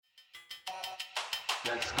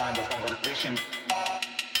That's kind of conversation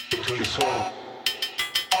between the soul.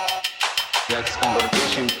 That's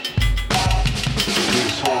conversation between the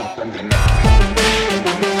soul and the mind.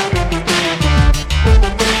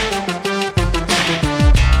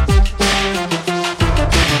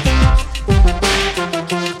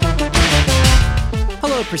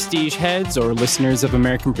 Hello, Prestige heads or listeners of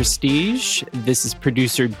American Prestige. This is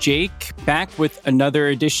producer Jake back with another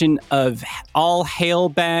edition of All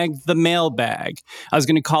Hailbag, the Mailbag. I was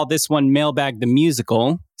going to call this one Mailbag the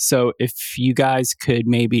Musical. So if you guys could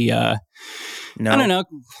maybe, I don't know,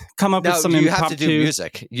 come up with some you impromptu. have to do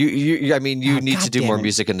music. You need to do more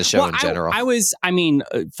music in the show in general.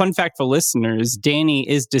 Fun fact for listeners, Danny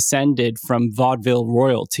is descended from vaudeville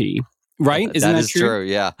royalty. Right? Isn't that true?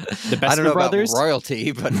 Yeah. The Bester I don't know brothers? about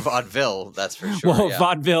royalty, but vaudeville, that's for sure. Well, yeah.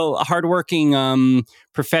 vaudeville, hardworking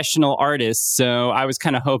professional artists. So I was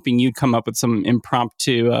kind of hoping you'd come up with some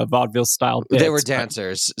impromptu vaudeville style bits. They were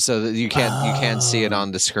dancers, so that you can't see it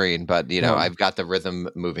on the screen, but I've got the rhythm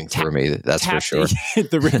moving through me. That's for sure.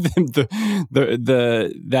 The rhythm,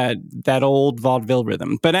 that old vaudeville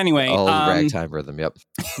rhythm. But anyway, old ragtime rhythm. Yep.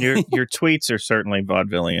 Your tweets are certainly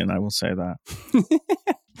vaudevillian. I will say that.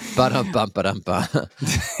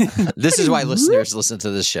 This is why listeners listen to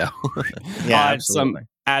this show. Yeah,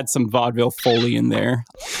 add some vaudeville Foley in there.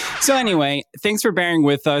 So anyway, thanks for bearing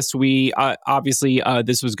with us. We obviously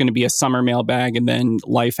this was going to be a summer mailbag, and then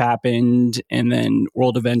life happened, and then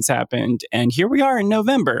world events happened, and here we are in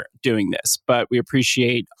November doing this. But we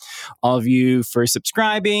appreciate all of you for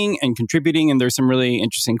subscribing and contributing, and there's some really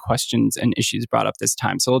interesting questions and issues brought up this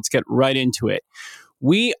time. So let's get right into it.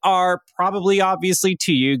 We are probably, obviously,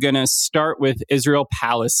 to you, going to start with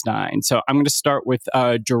Israel-Palestine. So I'm going to start with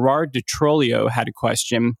Gerard DeTrolio had a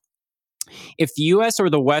question. If the U.S. or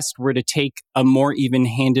the West were to take a more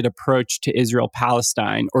even-handed approach to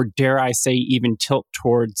Israel-Palestine, or dare I say even tilt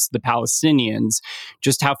towards the Palestinians,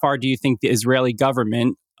 just how far do you think the Israeli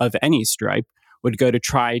government, of any stripe, would go to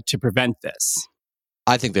try to prevent this?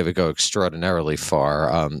 I think they would go extraordinarily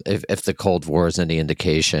far if the Cold War is any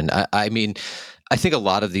indication. I think a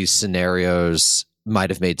lot of these scenarios might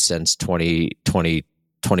have made sense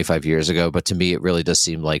 25 years ago, but to me, it really does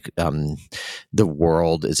seem like the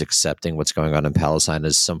world is accepting what's going on in Palestine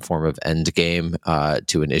as some form of end game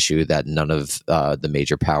to an issue that none of the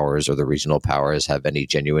major powers or the regional powers have any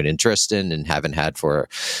genuine interest in and haven't had for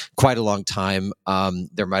quite a long time.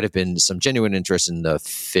 There might have been some genuine interest in the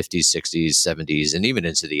 50s, 60s, 70s, and even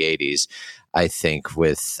into the 80s. I think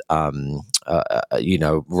with rallying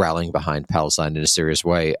behind Palestine in a serious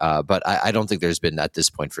way, but I don't think there's been at this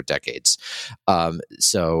point for decades.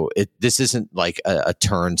 So this isn't like a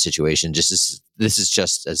turn situation. This is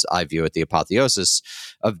just, as I view it, the apotheosis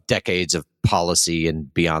of decades of policy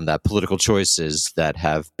and beyond that political choices that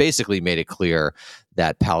have basically made it clear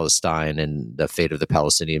that Palestine and the fate of the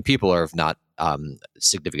Palestinian people are of not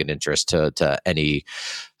significant interest to any,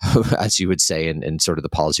 as you would say, in sort of the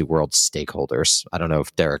policy world, stakeholders. I don't know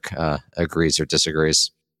if Derek agrees or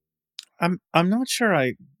disagrees. I'm not sure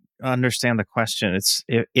I understand the question. It's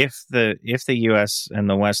if the U.S. and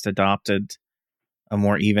the West adopted a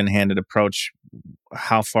more even-handed approach,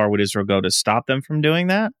 how far would Israel go to stop them from doing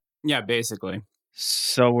that? Yeah, basically.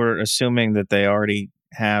 So we're assuming that they already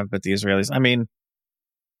have, but the Israelis, would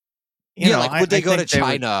they go to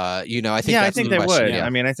China? I think they would. Yeah.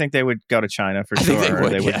 I think they would go to China for sure.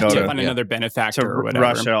 They would go to find another benefactor or whatever.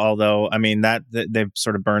 Russia, although that they've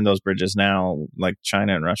sort of burned those bridges now. Like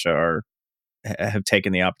China and Russia have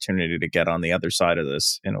taken the opportunity to get on the other side of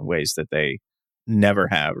this in ways that they never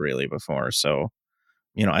have really before. So,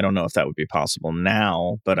 I don't know if that would be possible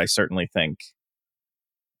now, but I certainly think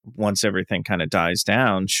once everything kind of dies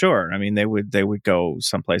down, sure. They would go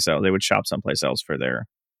someplace else. They would shop someplace else for their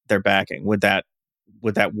backing. Would that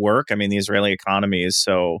work? The Israeli economy is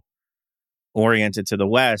so oriented to the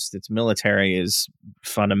West. Its military is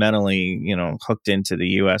fundamentally, hooked into the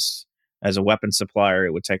U.S. as a weapon supplier.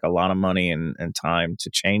 It would take a lot of money and time to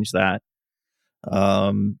change that.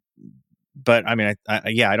 But I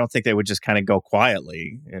don't think they would just kind of go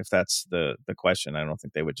quietly. If that's the question, I don't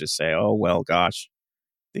think they would just say, "Oh well, gosh,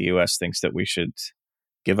 the U.S. thinks that we should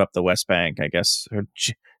give up the West Bank, I guess, or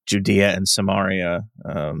Judea and Samaria."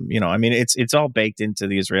 It's all baked into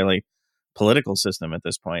the Israeli political system at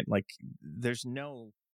this point. Like, there's no